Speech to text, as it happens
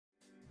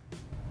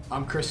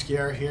I'm Chris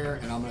Sciarra here,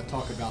 and I'm going to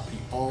talk about the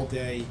All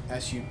Day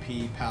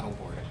SUP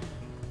paddleboard.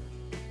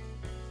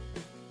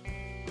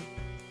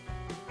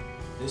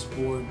 This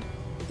board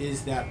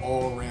is that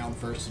all-around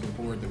versatile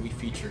board that we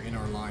feature in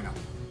our lineup.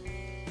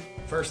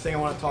 First thing I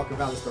want to talk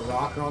about is the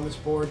rocker on this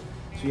board.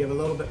 So you have a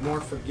little bit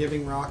more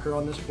forgiving rocker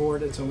on this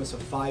board. It's almost a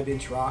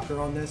 5-inch rocker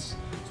on this.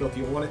 So if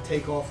you want to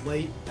take off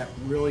late, that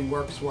really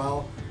works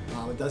well.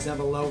 It doesn't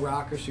have a low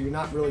rocker, so you're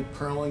not really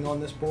purling on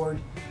this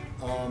board.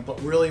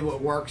 But really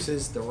what works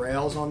is the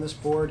rails on this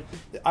board.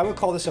 I would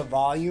call this a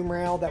volume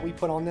rail that we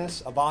put on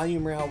this, a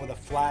volume rail with a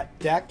flat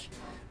deck.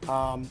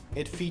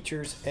 It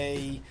features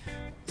a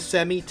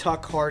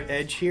semi-tuck hard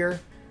edge here,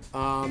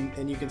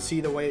 and you can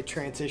see the way it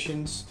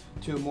transitions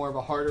to more of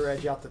a harder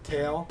edge out the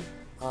tail.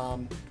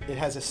 It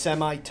has a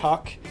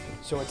semi-tuck,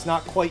 so it's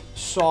not quite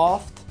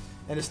soft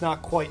and it's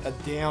not quite a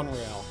down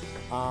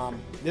rail.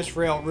 This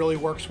rail really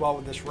works well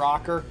with this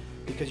rocker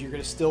because you're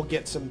going to still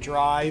get some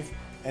drive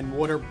and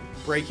water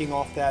breaking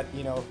off that,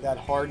 that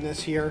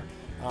hardness here,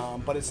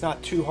 but it's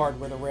not too hard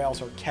where the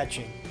rails are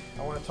catching.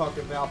 I want to talk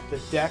about the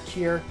deck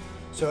here.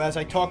 So as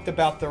I talked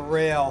about the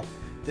rail,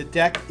 the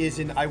deck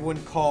isn't, I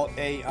wouldn't call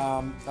it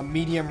a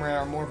medium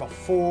rail, or more of a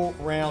full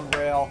round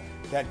rail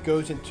that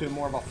goes into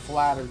more of a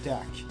flatter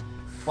deck.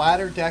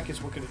 Flatter deck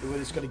is what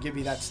is going to give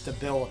you that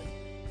stability.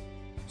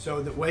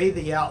 So the way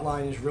the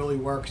outline really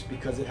works,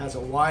 because it has a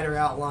wider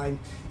outline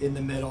in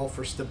the middle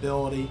for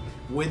stability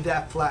with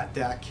that flat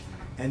deck,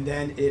 and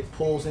then it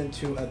pulls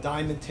into a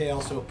diamond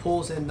tail, so it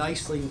pulls in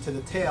nicely into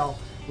the tail,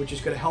 which is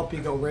going to help you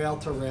go rail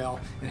to rail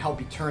and help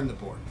you turn the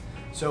board.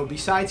 So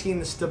besides getting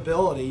the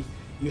stability,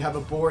 you have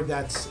a board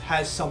that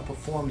has some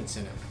performance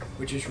in it,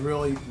 which is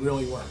really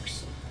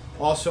works.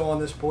 Also on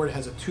this board, it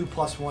has a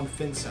 2+1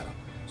 fin setup.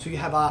 So you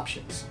have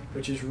options,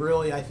 which is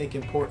really, I think,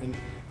 important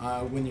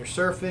when you're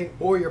surfing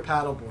or you're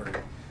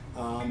paddleboarding.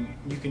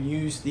 You can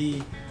use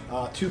the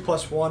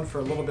 2+1 for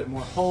a little bit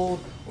more hold,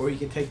 or you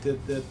can take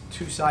the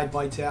 2 side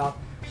bites out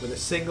with a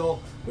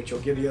single, which will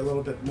give you a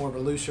little bit more of a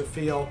looser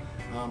feel.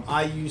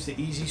 I use the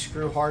Easy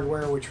Screw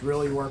hardware, which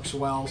really works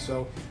well.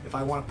 So if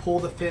I want to pull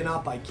the fin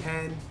up, I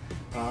can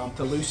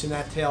to loosen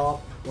that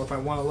tail up, or if I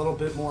want a little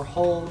bit more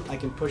hold, I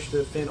can push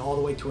the fin all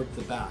the way towards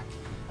the back.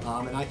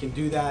 And I can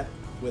do that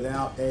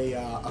without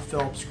a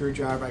Phillips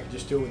screwdriver. I can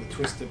just do it with a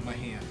twist of my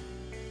hand.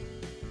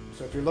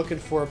 So if you're looking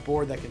for a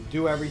board that can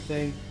do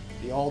everything,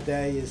 the All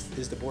Day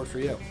is the board for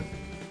you.